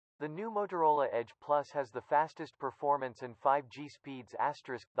The new Motorola Edge Plus has the fastest performance and 5G speeds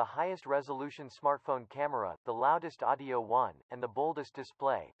 *, the highest resolution smartphone camera, the loudest audio and the boldest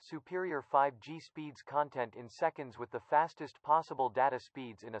display, superior 5G speeds content in seconds with the fastest possible data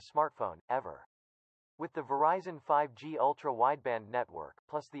speeds in a smartphone, ever. With the Verizon 5G ultra-wideband network,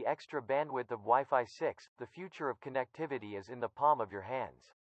 plus the extra bandwidth of Wi-Fi 6, the future of connectivity is in the palm of your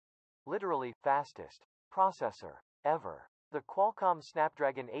hands. Literally, fastest processor ever. The Qualcomm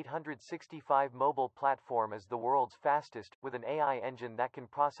Snapdragon 865 mobile platform is the world's fastest, with an AI engine that can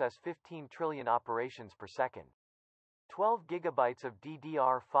process 15 trillion operations per second. 12 GB of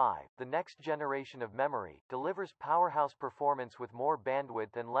DDR5, the next generation of memory, delivers powerhouse performance with more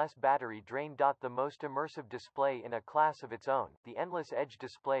bandwidth and less battery drain. The most immersive display in a class of its own, the Endless Edge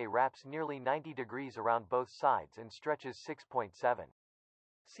display wraps nearly 90 degrees around both sides and stretches 6.7.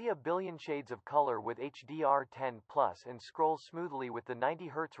 See a billion shades of color with HDR10 Plus and scroll smoothly with the 90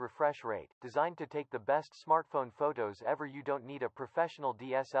 Hz refresh rate, designed to take the best smartphone photos ever. You don't need a professional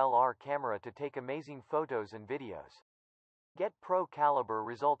DSLR camera to take amazing photos and videos. Get pro caliber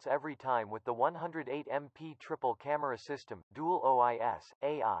results every time with the 108MP triple camera system, dual OIS,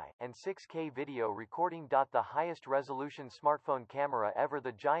 AI, and 6K video recording. The highest resolution smartphone camera ever.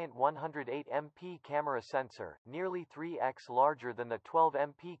 The giant 108MP camera sensor, nearly 3x larger than the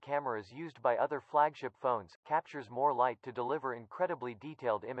 12MP cameras used by other flagship phones, captures more light to deliver incredibly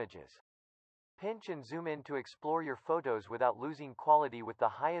detailed images. Pinch and zoom in to explore your photos without losing quality with the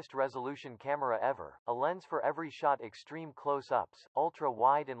highest resolution camera ever, a lens for every shot, extreme close-ups,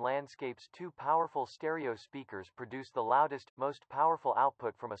 ultra-wide and landscapes. 2 powerful stereo speakers produce the loudest, most powerful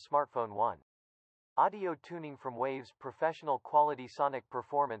output from a smartphone. 1. Audio tuning from waves, professional quality sonic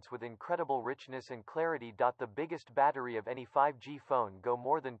performance with incredible richness and clarity. The biggest battery of any 5G phone, go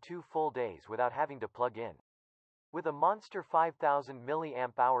more than 2 full days without having to plug in. With a monster 5000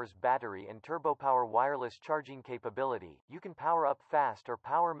 mAh battery and turbopower wireless charging capability, you can power up fast or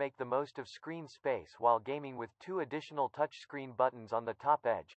power make the most of screen space while gaming with 2 additional touchscreen buttons on the top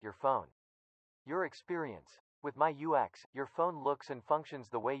edge, your phone. Your experience. With My UX, your phone looks and functions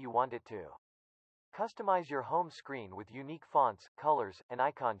the way you want it to. Customize your home screen with unique fonts, colors, and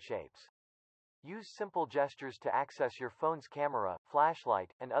icon shapes. Use simple gestures to access your phone's camera,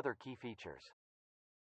 flashlight, and other key features.